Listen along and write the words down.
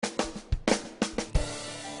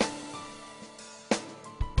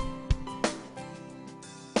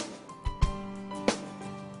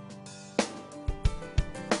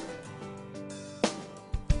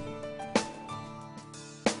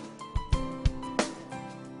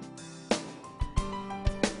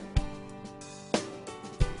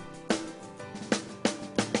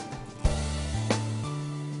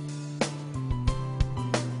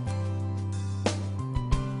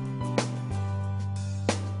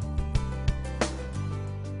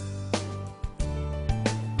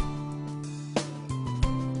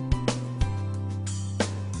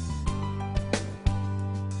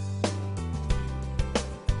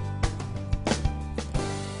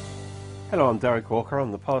Hello, I'm Derek Walker.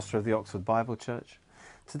 I'm the pastor of the Oxford Bible Church.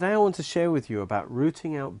 Today I want to share with you about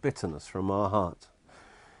rooting out bitterness from our heart.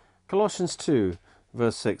 Colossians 2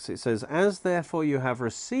 verse 6, it says, "As therefore you have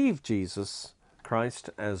received Jesus Christ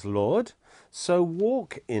as Lord, so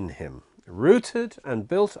walk in him, rooted and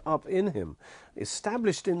built up in him,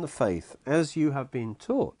 established in the faith as you have been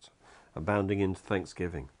taught, abounding in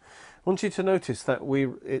thanksgiving." I want you to notice that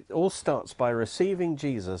it all starts by receiving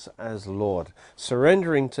Jesus as Lord,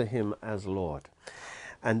 surrendering to him as Lord.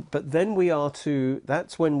 But then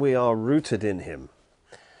that's when we are rooted in him.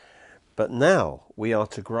 But now we are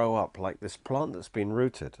to grow up like this plant that's been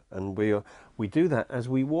rooted, and we do that as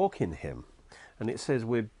we walk in him. And it says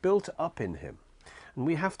we're built up in him. And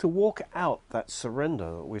we have to walk out that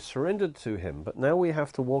surrender. We're surrendered to him, but now we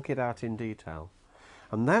have to walk it out in detail.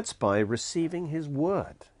 And that's by receiving his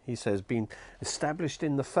word. He says, being established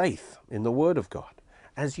in the faith, in the word of God,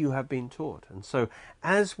 as you have been taught. And so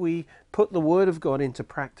as we put the word of God into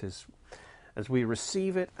practice, as we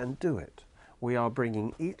receive it and do it, we are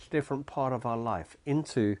bringing each different part of our life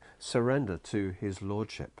into surrender to his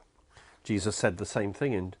lordship. Jesus said the same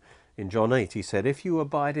thing in John 8. He said, "If you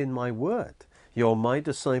abide in my word, you're my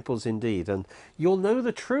disciples indeed, and you'll know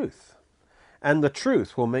the truth. And the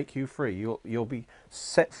truth will make you free." You'll be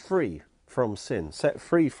set free from sin, set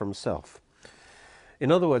free from self.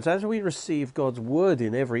 In other words, as we receive God's word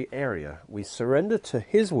in every area, we surrender to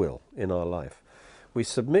his will in our life. We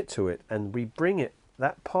submit to it and we bring it,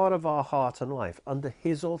 that part of our heart and life, under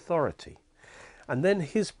his authority. And then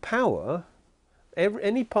his power,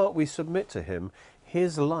 any part we submit to him,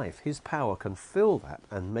 his life, his power can fill that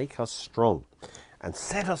and make us strong and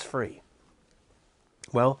set us free.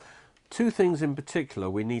 Well, two things in particular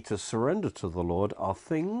we need to surrender to the Lord are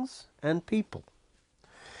things and people.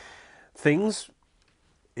 Things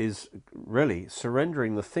is really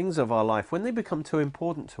surrendering the things of our life. When they become too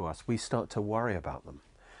important to us, we start to worry about them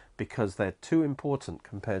because they're too important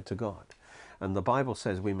compared to God. And the Bible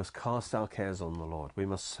says we must cast our cares on the Lord. We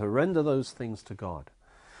must surrender those things to God.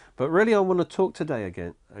 But really I want to talk today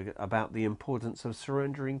again about the importance of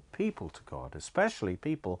surrendering people to God, especially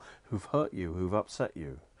people who've hurt you, who've upset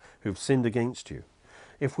you, who've sinned against you.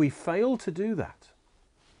 If we fail to do that,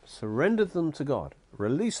 surrender them to God,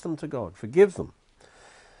 release them to God, forgive them.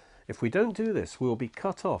 If we don't do this, we'll be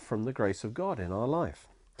cut off from the grace of God in our life.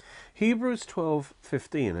 Hebrews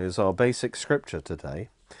 12:15 is our basic scripture today.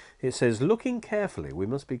 It says, "Looking carefully," we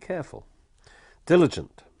must be careful,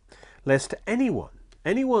 "diligent, lest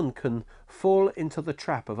anyone can fall into the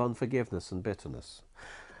trap of unforgiveness and bitterness,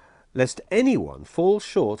 lest anyone fall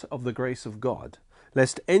short of the grace of God,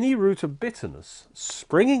 lest any root of bitterness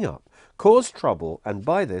springing up cause trouble, and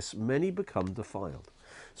by this many become defiled."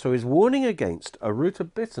 So he's warning against a root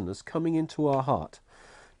of bitterness coming into our heart,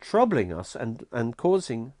 troubling us and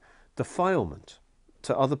causing defilement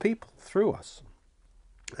to other people through us.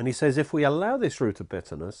 And he says if we allow this root of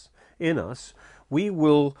bitterness in us, we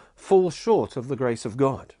will fall short of the grace of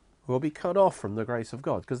God. We'll be cut off from the grace of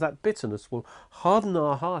God because that bitterness will harden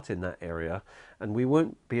our heart in that area and we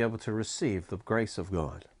won't be able to receive the grace of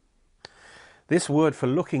God. This word for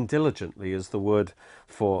looking diligently is the word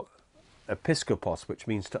for episkopos, which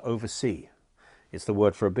means to oversee. It's the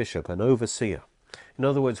word for a bishop, an overseer. In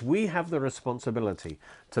other words, we have the responsibility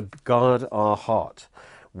to guard our heart.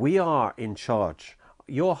 We are in charge.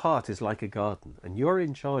 Your heart is like a garden, and you're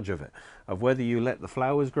in charge of it, of whether you let the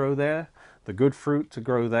flowers grow there, the good fruit to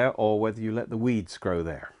grow there, or whether you let the weeds grow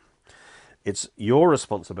there. It's your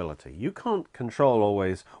responsibility. You can't control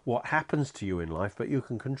always what happens to you in life, but you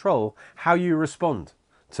can control how you respond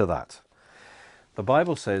to that. The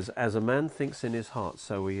Bible says, as a man thinks in his heart,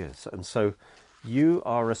 so he is. And so you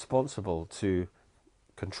are responsible to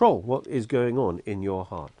control what is going on in your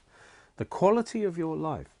heart. The quality of your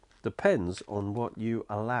life depends on what you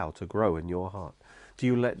allow to grow in your heart. Do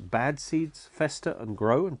you let bad seeds fester and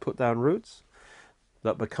grow and put down roots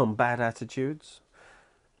that become bad attitudes?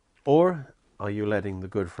 Or are you letting the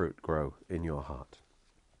good fruit grow in your heart?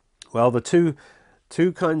 Well, the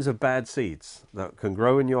two kinds of bad seeds that can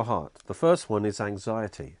grow in your heart. The first one is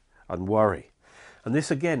anxiety and worry. And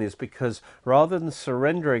this again is because rather than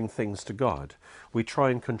surrendering things to God, we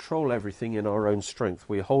try and control everything in our own strength.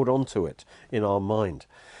 We hold on to it in our mind.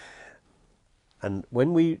 And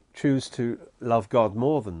when we choose to love God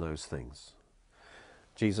more than those things,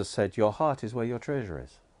 Jesus said, your heart is where your treasure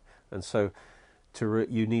is. And so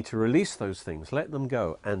you need to release those things, let them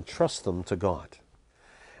go and trust them to God.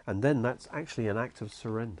 And then that's actually an act of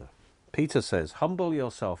surrender. Peter says, humble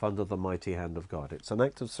yourself under the mighty hand of God. It's an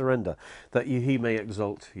act of surrender that he may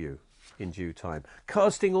exalt you in due time,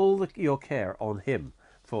 casting all your care on him,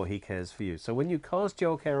 for he cares for you. So when you cast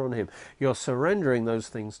your care on him, you're surrendering those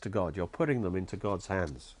things to God. You're putting them into God's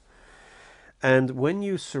hands. And when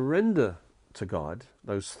you surrender to God,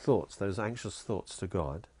 those thoughts, those anxious thoughts to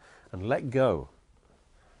God, and let go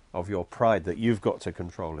of your pride that you've got to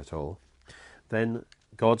control it all, then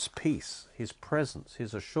God's peace, his presence,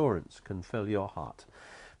 his assurance can fill your heart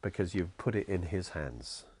because you've put it in his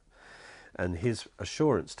hands. And his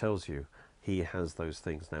assurance tells you he has those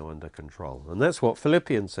things now under control. And that's what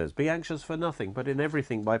Philippians says. Be anxious for nothing, but in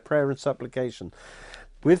everything by prayer and supplication,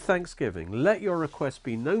 with thanksgiving, let your requests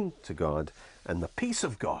be known to God, and the peace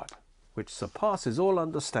of God, which surpasses all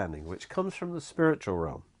understanding, which comes from the spiritual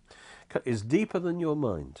realm, is deeper than your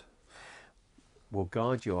mind, will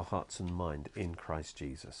guard your hearts and mind in Christ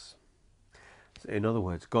Jesus. In other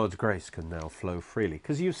words, God's grace can now flow freely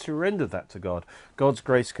because you've surrendered that to God. God's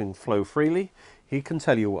grace can flow freely. He can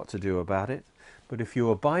tell you what to do about it. But if you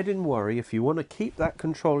abide in worry, if you want to keep that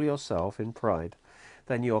control yourself in pride,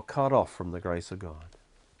 then you're cut off from the grace of God.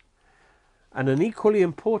 And an equally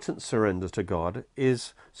important surrender to God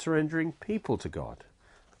is surrendering people to God,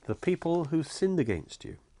 the people who sinned against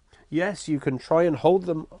you. Yes, you can try and hold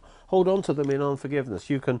on to them in unforgiveness.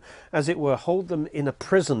 You can, as it were, hold them in a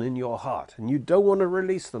prison in your heart, and you don't want to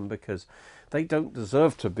release them because they don't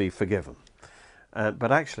deserve to be forgiven.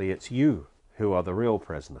 But actually, it's you who are the real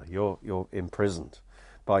prisoner. You're imprisoned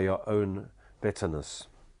by your own bitterness.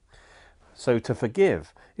 So to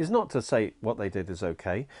forgive is not to say what they did is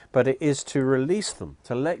okay, but it is to release them,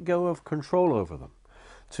 to let go of control over them,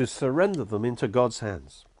 to surrender them into God's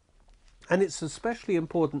hands. And it's especially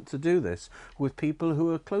important to do this with people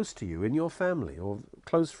who are close to you in your family or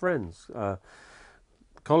close friends,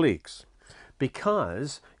 colleagues,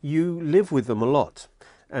 because you live with them a lot.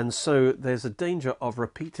 And so there's a danger of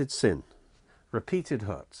repeated sin, repeated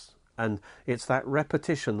hurts. And it's that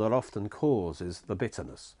repetition that often causes the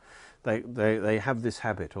bitterness. They have this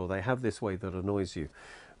habit, or they have this way that annoys you,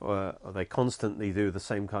 or they constantly do the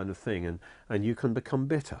same kind of thing, and you can become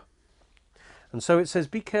bitter. And so it says,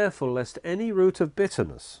 be careful lest any root of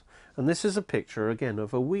bitterness, and this is a picture again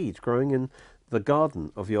of a weed growing in the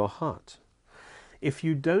garden of your heart. If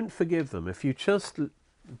you don't forgive them, if you just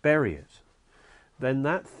bury it, then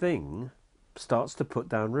that thing starts to put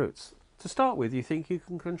down roots. To start with, you think you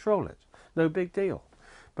can control it. No big deal.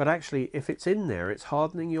 But actually, if it's in there, it's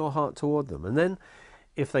hardening your heart toward them. And then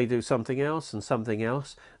if they do something else and something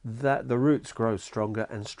else, that the roots grow stronger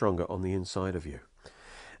and stronger on the inside of you.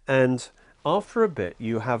 And after a bit,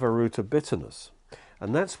 you have a root of bitterness.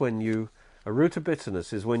 And that's when a root of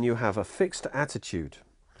bitterness is when you have a fixed attitude,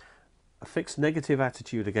 a fixed negative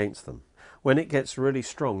attitude against them. When it gets really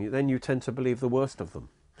strong, then you tend to believe the worst of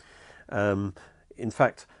them. In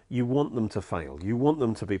fact, you want them to fail. You want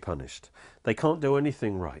them to be punished. They can't do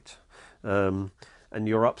anything right. And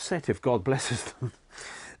you're upset if God blesses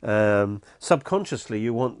them. Subconsciously,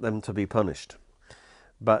 you want them to be punished.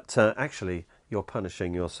 But actually, you're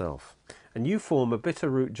punishing yourself. And you form a bitter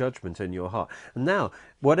root judgment in your heart. And now,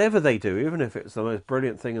 whatever they do, even if it's the most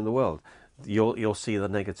brilliant thing in the world, you'll see the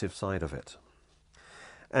negative side of it.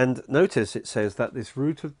 And notice it says that this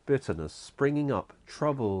root of bitterness springing up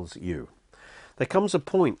troubles you. There comes a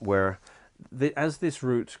point where, as this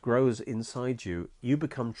root grows inside you, you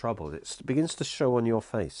become troubled. It begins to show on your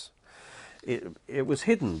face. It was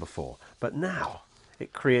hidden before, but now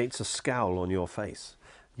it creates a scowl on your face.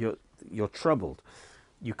 You're troubled.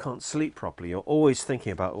 You can't sleep properly. You're always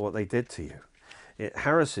thinking about what they did to you. It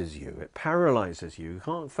harasses you. It paralyzes you. You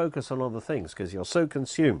can't focus on other things because you're so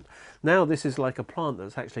consumed. Now this is like a plant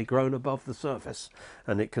that's actually grown above the surface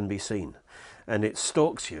and it can be seen. And it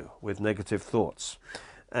stalks you with negative thoughts.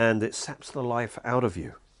 And it saps the life out of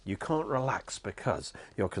you. You can't relax because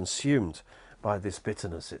you're consumed by this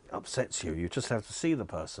bitterness. It upsets you. You just have to see the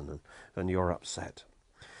person and you're upset.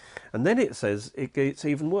 And then it says it gets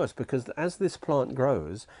even worse because as this plant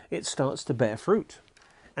grows, it starts to bear fruit.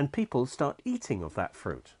 And people start eating of that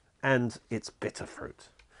fruit. And it's bitter fruit.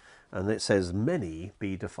 And it says, many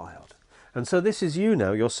be defiled. And so this is you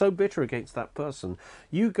now. You're so bitter against that person.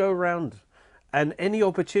 You go around and any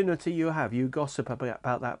opportunity you have, you gossip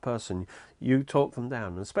about that person. You talk them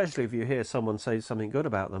down. And especially if you hear someone say something good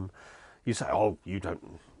about them, you say, oh, you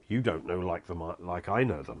don't know like I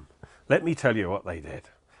know them. Let me tell you what they did.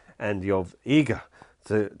 And you're eager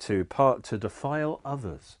to defile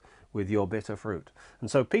others with your bitter fruit. And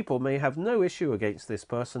so people may have no issue against this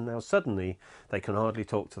person. Now suddenly they can hardly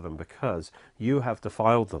talk to them because you have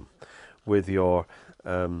defiled them with your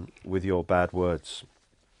bad words.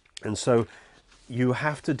 And so you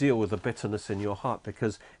have to deal with the bitterness in your heart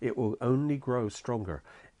because it will only grow stronger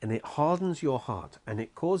and it hardens your heart, and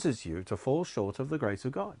it causes you to fall short of the grace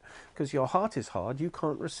of God. Because your heart is hard, you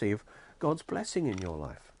can't receive God's blessing in your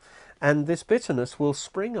life. And this bitterness will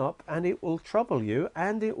spring up, and it will trouble you,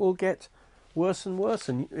 and it will get worse and worse,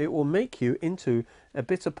 and it will make you into a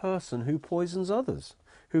bitter person who poisons others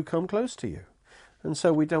who come close to you. And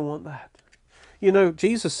so we don't want that. You know,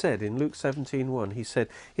 Jesus said in Luke 17:1, he said,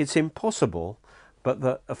 it's impossible, but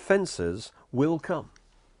the offences will come.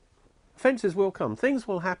 Offences will come. Things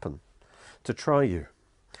will happen to try you.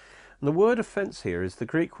 And the word offence here is the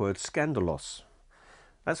Greek word skandalos.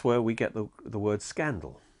 That's where we get the word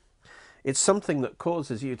scandal. It's something that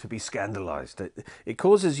causes you to be scandalized. It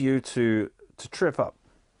causes you to trip up.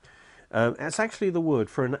 It's actually the word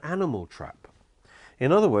for an animal trap.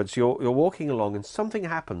 In other words, you're walking along and something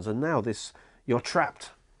happens, and now you're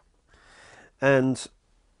trapped. And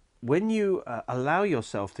when you allow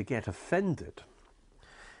yourself to get offended,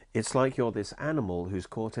 it's like you're this animal who's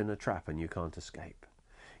caught in a trap and you can't escape.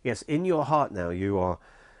 Yes, in your heart now you are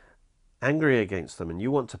angry against them and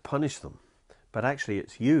you want to punish them, but actually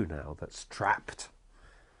it's you now that's trapped.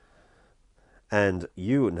 And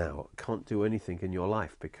you now can't do anything in your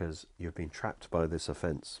life because you've been trapped by this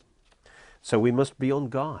offence. So we must be on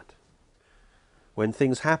guard when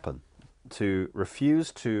things happen, to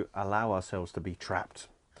refuse to allow ourselves to be trapped,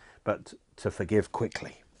 but to forgive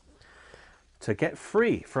quickly. To get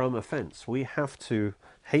free from offence, we have to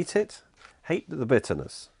hate it, hate the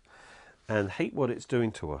bitterness, and hate what it's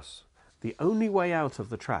doing to us. The only way out of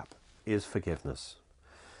the trap is forgiveness.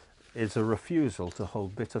 It's a refusal to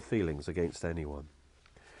hold bitter feelings against anyone.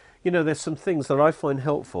 You know, there's some things that I find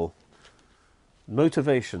helpful,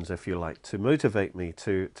 motivations, if you like, to motivate me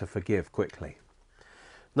to forgive quickly.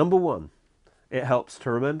 Number one, it helps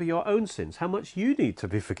to remember your own sins, how much you need to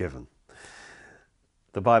be forgiven.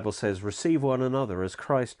 The Bible says, receive one another as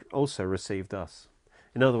Christ also received us.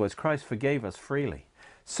 In other words, Christ forgave us freely.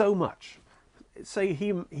 So much. Say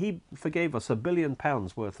he forgave us £1 billion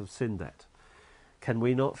worth of sin debt. Can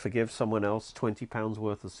we not forgive someone else £20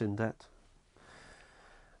 worth of sin debt?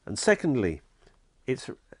 And secondly, it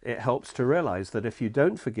helps to realize that if you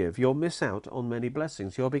don't forgive, you'll miss out on many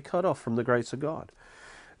blessings. You'll be cut off from the grace of God.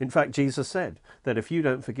 In fact, Jesus said that if you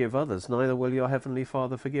don't forgive others, neither will your heavenly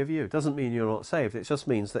Father forgive you. It doesn't mean you're not saved. It just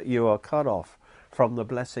means that you are cut off from the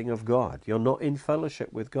blessing of God. You're not in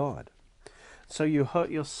fellowship with God. So you hurt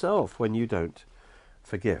yourself when you don't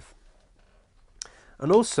forgive.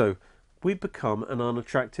 And also, we become an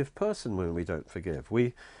unattractive person when we don't forgive.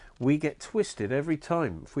 We get twisted every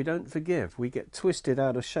time. If we don't forgive, we get twisted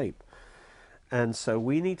out of shape. And so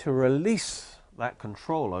we need to release that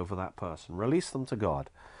control over that person, release them to God,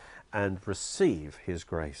 and receive his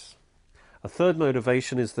grace. A third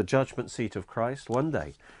motivation is the judgment seat of Christ. One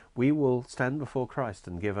day we will stand before Christ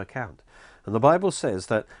and give account. And the Bible says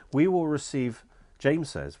that we will receive, James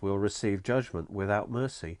says, we'll receive judgment without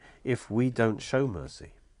mercy if we don't show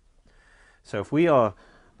mercy. So if we are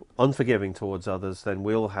unforgiving towards others, then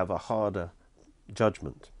we'll have a harder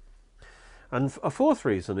judgment. And a fourth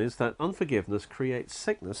reason is that unforgiveness creates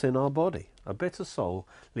sickness in our body. A bitter soul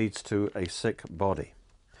leads to a sick body.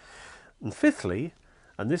 And fifthly,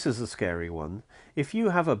 and this is the scary one, if you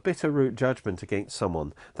have a bitter root judgment against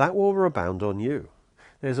someone, that will rebound on you.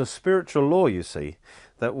 There's a spiritual law, you see,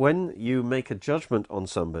 that when you make a judgment on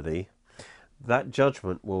somebody, that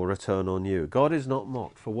judgment will return on you. God is not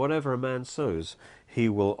mocked, for whatever a man sows, he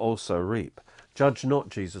will also reap. Judge not,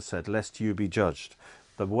 Jesus said, lest you be judged.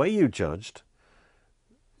 The way you judge,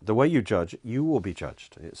 you will be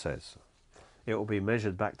judged, it says. It will be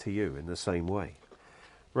measured back to you in the same way.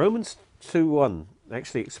 Romans 2:1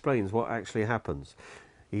 actually explains what actually happens.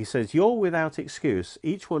 He says, you're without excuse,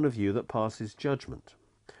 each one of you that passes judgment.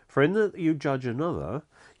 For in that you judge another,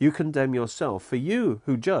 you condemn yourself, for you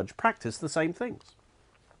who judge practice the same things.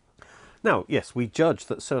 Now, yes, we judge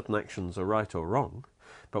that certain actions are right or wrong,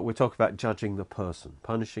 but we talk about judging the person,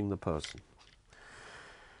 punishing the person.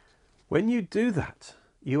 When you do that,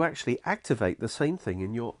 you actually activate the same thing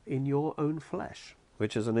in your own flesh,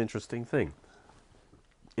 which is an interesting thing.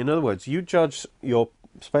 In other words, you judge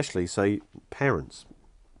especially, say, parents.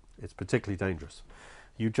 It's particularly dangerous.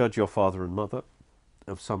 You judge your father and mother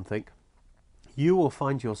of something, you will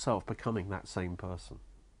find yourself becoming that same person.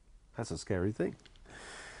 That's a scary thing.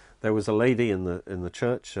 There was a lady in the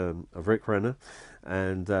church of Rick Renner,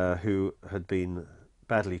 and who had been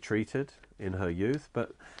badly treated in her youth,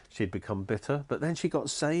 but she'd become bitter. But then she got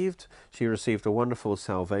saved. She received a wonderful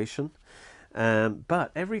salvation.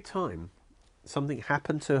 But every time something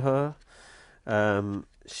happened to her,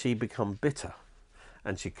 she become bitter,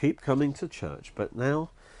 and she kept coming to church. But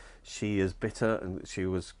now she is bitter, and she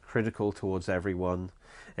was critical towards everyone.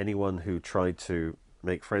 anyone who tried to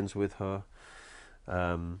make friends with her.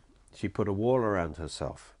 She put a wall around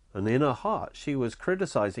herself. And in her heart, she was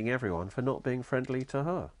criticizing everyone for not being friendly to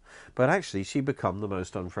her. But actually, she became the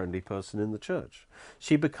most unfriendly person in the church.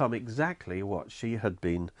 She became exactly what she had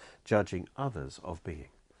been judging others of being.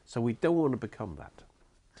 So we don't want to become that.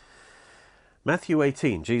 Matthew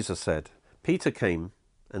 18, Jesus said, Peter came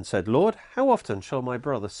and said, Lord, how often shall my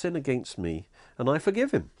brother sin against me and I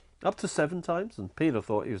forgive him? Up to 7 times? And Peter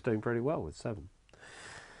thought he was doing pretty well with 7.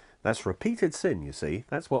 That's repeated sin, you see.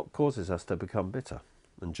 That's what causes us to become bitter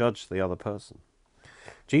and judge the other person.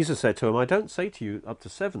 Jesus said to him, I don't say to you up to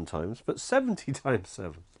 7 times, but 70 times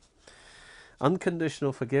 7.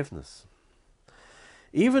 Unconditional forgiveness.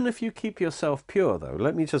 Even if you keep yourself pure, though,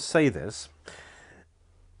 let me just say this.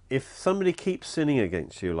 If somebody keeps sinning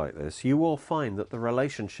against you like this, you will find that the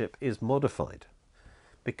relationship is modified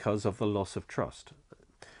because of the loss of trust.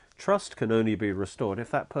 Trust can only be restored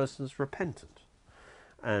if that person's repentant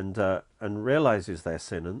and realizes their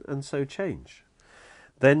sin and so change.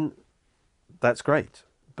 Then that's great.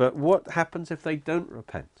 But what happens if they don't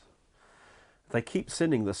repent? They keep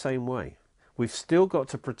sinning the same way. We've still got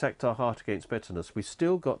to protect our heart against bitterness. We've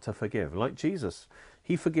still got to forgive. Like Jesus,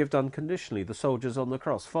 he forgave unconditionally the soldiers on the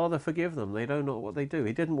cross. Father, forgive them. They don't know what they do.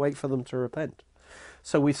 He didn't wait for them to repent.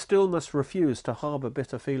 So we still must refuse to harbour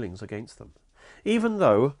bitter feelings against them. Even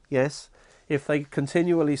though, yes, if they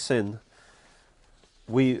continually sin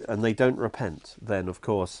and they don't repent, then of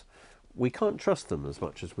course we can't trust them as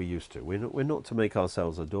much as we used to. We're not to make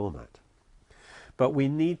ourselves a doormat. But we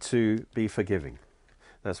need to be forgiving.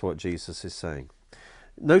 That's what Jesus is saying.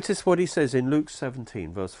 Notice what he says in Luke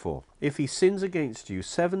 17, verse 4. If he sins against you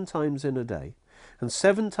 7 times in a day, and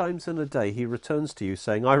 7 times in a day he returns to you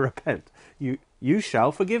saying, I repent, you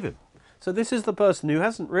shall forgive him. So this is the person who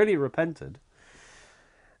hasn't really repented.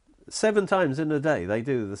 7 times in a day they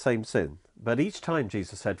do the same sin. But each time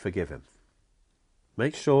Jesus said, forgive him.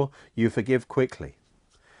 Make sure you forgive quickly.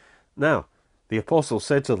 Now, the apostle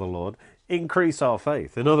said to the Lord, increase our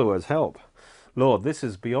faith. In other words, help. Lord, this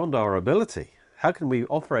is beyond our ability. How can we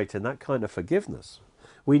operate in that kind of forgiveness?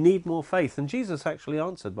 We need more faith. And Jesus actually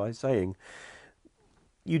answered by saying,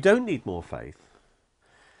 you don't need more faith.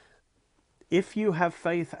 If you have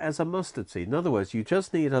faith as a mustard seed, in other words, you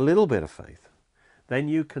just need a little bit of faith, then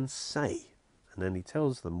you can say. And then he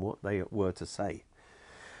tells them what they were to say.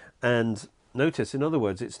 And notice, in other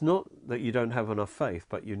words, it's not that you don't have enough faith,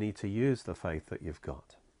 but you need to use the faith that you've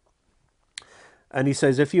got. And he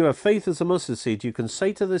says, if you have faith as a mustard seed, you can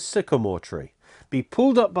say to this sycamore tree, be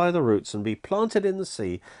pulled up by the roots and be planted in the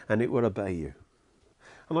sea, and it will obey you.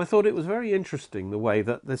 And I thought it was very interesting the way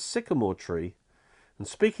that the sycamore tree, and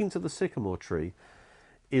speaking to the sycamore tree,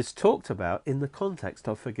 is talked about in the context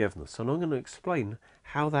of forgiveness. And I'm going to explain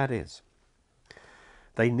how that is.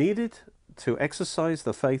 They needed to exercise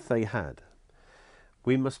the faith they had.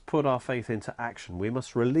 We must put our faith into action. We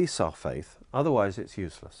must release our faith, otherwise it's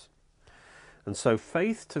useless. And so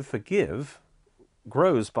faith to forgive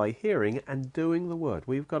grows by hearing and doing the word.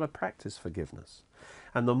 We've got to practice forgiveness.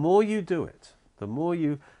 And the more you do it, the more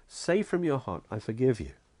you say from your heart, I forgive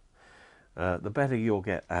you, the better you'll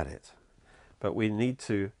get at it. But we need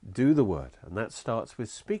to do the word, and that starts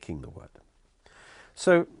with speaking the word.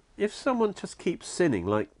 So if someone just keeps sinning,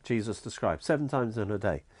 like Jesus described, 7 times in a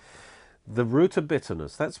day, the root of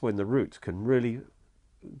bitterness, that's when the root can really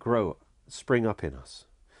spring up in us.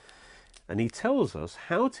 And he tells us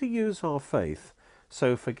how to use our faith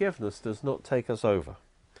so forgiveness does not take us over.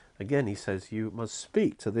 Again, he says you must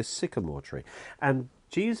speak to this sycamore tree. And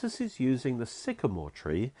Jesus is using the sycamore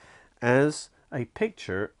tree as a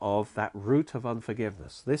picture of that root of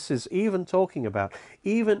unforgiveness. This is even talking about,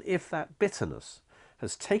 even if that bitterness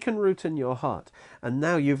has taken root in your heart, and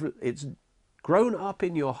now it's grown up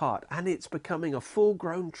in your heart, and it's becoming a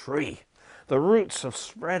full-grown tree. The roots have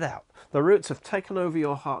spread out. The roots have taken over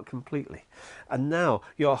your heart completely. And now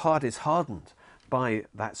your heart is hardened by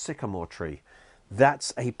that sycamore tree.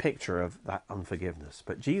 That's a picture of that unforgiveness.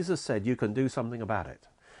 But Jesus said you can do something about it.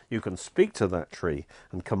 You can speak to that tree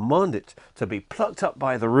and command it to be plucked up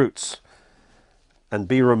by the roots and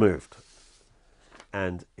be removed.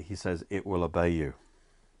 And he says it will obey you.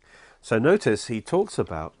 So notice he talks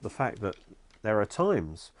about the fact that there are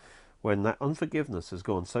times when that unforgiveness has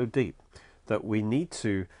gone so deep that we need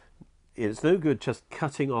to, it's no good just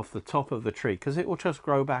cutting off the top of the tree because it will just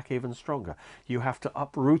grow back even stronger. You have to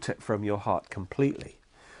uproot it from your heart completely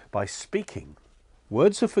by speaking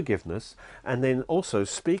words of forgiveness and then also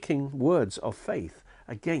speaking words of faith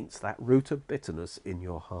against that root of bitterness in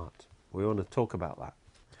your heart. We want to talk about that.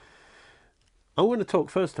 I want to talk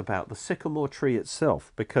first about the sycamore tree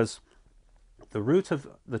itself, because the root of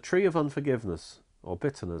the tree of unforgiveness or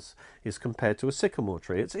bitterness is compared to a sycamore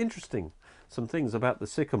tree. It's interesting, some things about the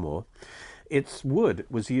sycamore. Its wood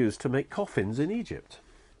was used to make coffins in Egypt.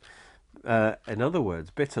 In other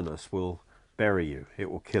words, bitterness will bury you.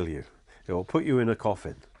 It will kill you. It will put you in a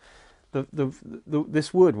coffin.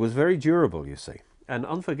 This wood was very durable, you see. And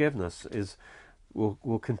unforgiveness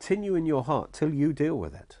will continue in your heart till you deal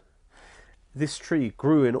with it. This tree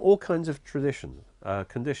grew in all kinds of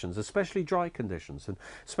conditions, especially dry conditions. And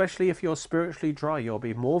especially if you're spiritually dry, you'll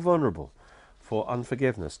be more vulnerable for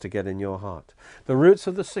unforgiveness to get in your heart. The roots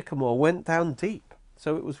of the sycamore went down deep,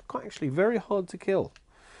 so it was actually very hard to kill.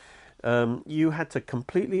 You had to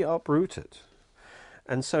completely uproot it.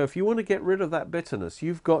 And so if you want to get rid of that bitterness,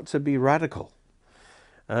 you've got to be radical.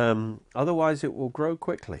 Otherwise it will grow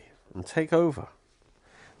quickly and take over.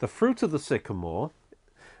 The fruit of the sycamore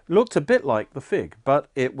looked a bit like the fig, but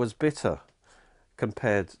it was bitter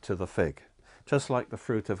compared to the fig, just like the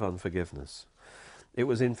fruit of unforgiveness. It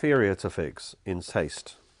was inferior to figs in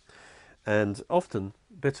taste. And often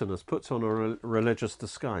bitterness puts on a religious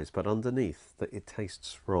disguise, but underneath that it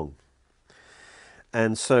tastes wrong.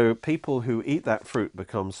 And so people who eat that fruit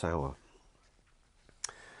become sour.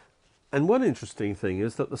 And one interesting thing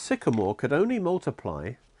is that the sycamore could only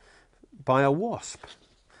multiply by a wasp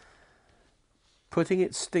putting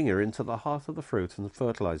its stinger into the heart of the fruit and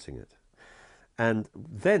fertilizing it. And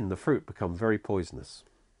then the fruit become very poisonous.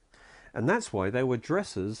 And that's why they were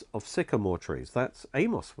dressers of sycamore trees. That's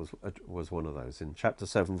Amos was one of those in chapter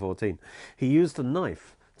 7:14. He used a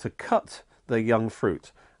knife to cut the young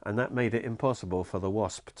fruit, and that made it impossible for the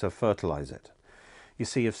wasp to fertilize it. You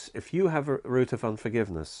see, if you have a root of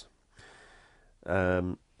unforgiveness,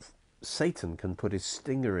 Satan can put his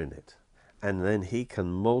stinger in it, and then he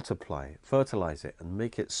can multiply, fertilize it, and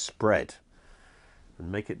make it spread,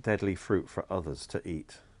 and make it deadly fruit for others to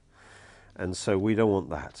eat. And so we don't want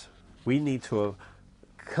that. We need to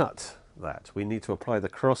cut that. We need to apply the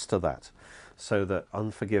cross to that so that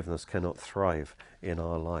unforgiveness cannot thrive in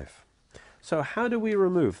our life. So how do we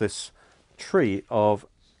remove this tree of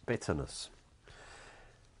bitterness?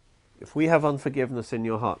 If we have unforgiveness in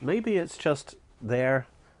your heart, maybe it's just there,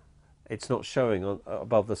 it's not showing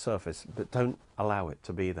above the surface, but don't allow it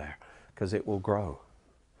to be there because it will grow.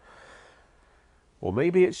 Or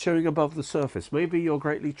maybe it's showing above the surface. Maybe you're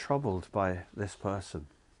greatly troubled by this person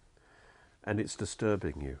and it's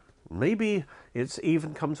disturbing you. Maybe it's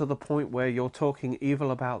even come to the point where you're talking evil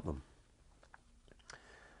about them.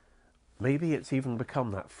 Maybe it's even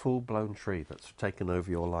become that full-blown tree that's taken over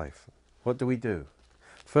your life. What do we do?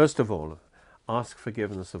 First of all, ask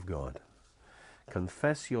forgiveness of God.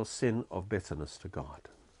 Confess your sin of bitterness to God.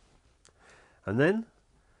 And then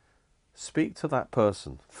speak to that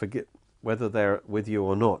person, forget whether they're with you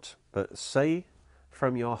or not, but say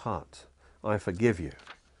from your heart, I forgive you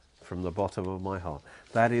from the bottom of my heart.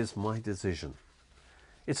 That is my decision.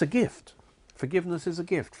 It's a gift. Forgiveness is a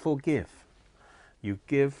gift. Forgive. You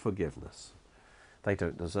give forgiveness. They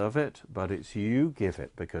don't deserve it, but it's you give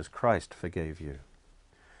it because Christ forgave you.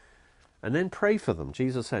 And then pray for them.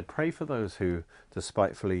 Jesus said, pray for those who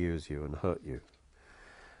despitefully use you and hurt you.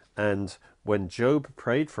 And when Job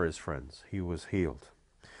prayed for his friends, he was healed.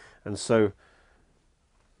 And so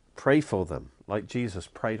pray for them like Jesus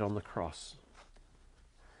prayed on the cross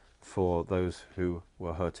for those who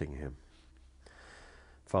were hurting him.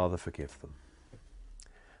 Father, forgive them.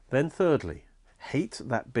 Then thirdly, hate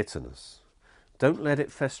that bitterness. Don't let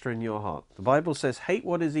it fester in your heart. The Bible says, hate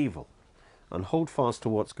what is evil and hold fast to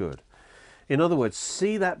what's good. In other words,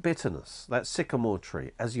 see that bitterness, that sycamore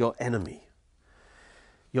tree, as your enemy.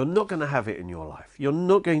 You're not going to have it in your life. You're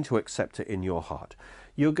not going to accept it in your heart.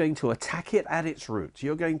 You're going to attack it at its roots.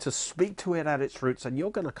 You're going to speak to it at its roots, and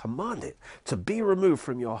you're going to command it to be removed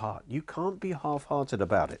from your heart. You can't be half-hearted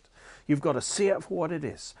about it. You've got to see it for what it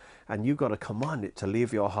is, and you've got to command it to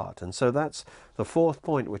leave your heart. And so that's the fourth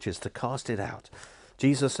point, which is to cast it out.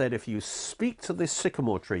 Jesus said, if you speak to this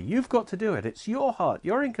sycamore tree, you've got to do it. It's your heart.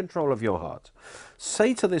 You're in control of your heart.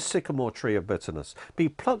 Say to this sycamore tree of bitterness, be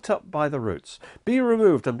plucked up by the roots, be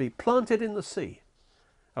removed and be planted in the sea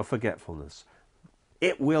of forgetfulness.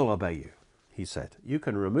 It will obey you, he said. You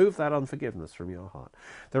can remove that unforgiveness from your heart.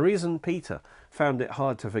 The reason Peter found it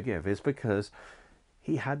hard to forgive is because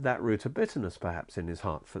he had that root of bitterness perhaps in his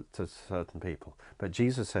heart to certain people. But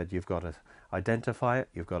Jesus said, you've got to identify it,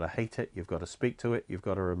 you've got to hate it, you've got to speak to it, you've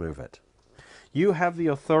got to remove it. You have the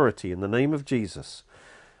authority in the name of Jesus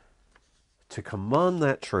to command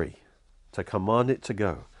that tree, to command it to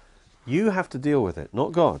go. You have to deal with it,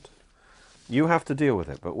 not God. You have to deal with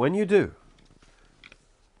it. But when you do,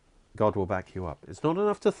 God will back you up. It's not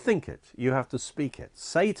enough to think it. You have to speak it.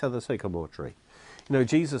 Say to the sycamore tree. You know,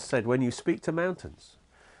 Jesus said, when you speak to mountains,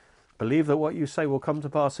 believe that what you say will come to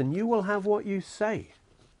pass and you will have what you say.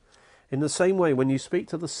 In the same way, when you speak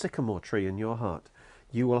to the sycamore tree in your heart,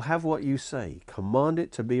 you will have what you say. Command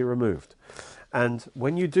it to be removed. And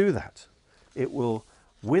when you do that, it will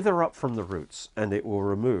wither up from the roots and it will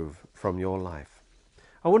remove from your life.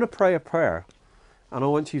 I want to pray a prayer, and I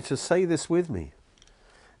want you to say this with me.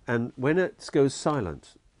 And when it goes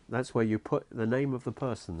silent, that's where you put the name of the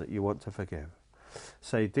person that you want to forgive.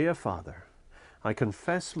 Say, Dear Father, I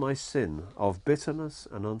confess my sin of bitterness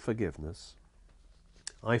and unforgiveness.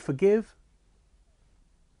 I forgive,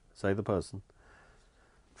 say the person,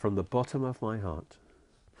 from the bottom of my heart.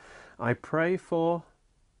 I pray for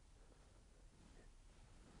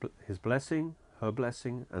his blessing, her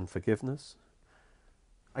blessing, and forgiveness.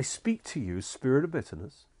 I speak to you, spirit of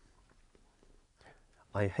bitterness.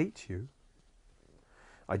 I hate you.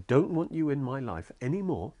 I don't want you in my life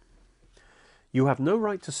anymore. You have no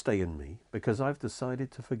right to stay in me because I've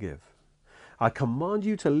decided to forgive. I command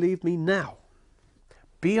you to leave me now.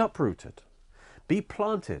 Be uprooted. Be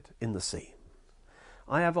planted in the sea.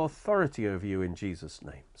 I have authority over you in Jesus'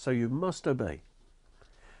 name, so you must obey.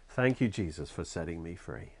 Thank you, Jesus, for setting me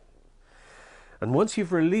free. And once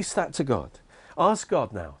you've released that to God, ask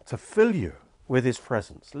God now to fill you with his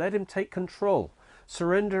presence. Let him take control.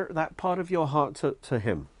 Surrender that part of your heart to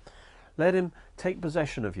him. Let him take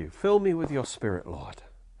possession of you. Fill me with your spirit, Lord.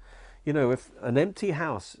 You know, if an empty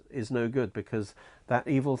house is no good, because that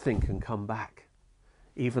evil thing can come back,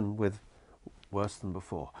 even with worse than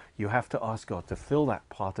before. You have to ask God to fill that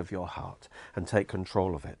part of your heart and take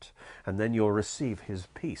control of it. And then you'll receive his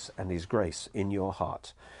peace and his grace in your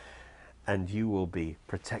heart. And you will be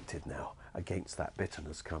protected now against that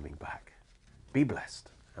bitterness coming back. Be blessed.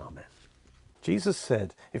 Amen. Jesus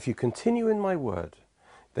said, if you continue in my word,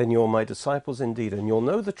 then you're my disciples indeed, and you'll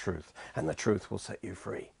know the truth, and the truth will set you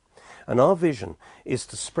free. And our vision is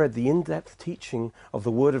to spread the in-depth teaching of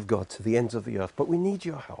the Word of God to the ends of the earth. But we need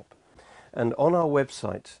your help. And on our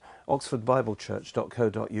website,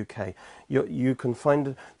 oxfordbiblechurch.co.uk, you can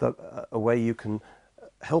find a way you can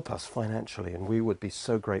help us financially, and we would be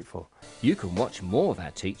so grateful. You can watch more of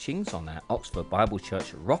our teachings on our Oxford Bible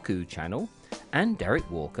Church Roku channel and Derek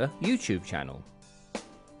Walker YouTube channel.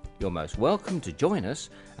 You're most welcome to join us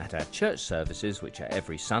at our church services, which are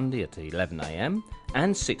every Sunday at 11 AM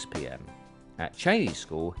and 6 PM at Cheney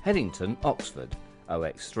School, Headington, Oxford,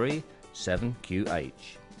 OX3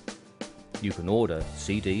 7QH. You can order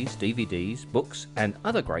CDs, DVDs, books and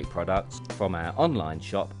other great products from our online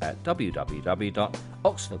shop at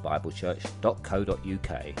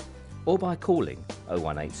www.oxfordbiblechurch.co.uk or by calling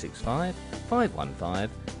 01865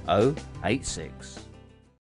 515 086.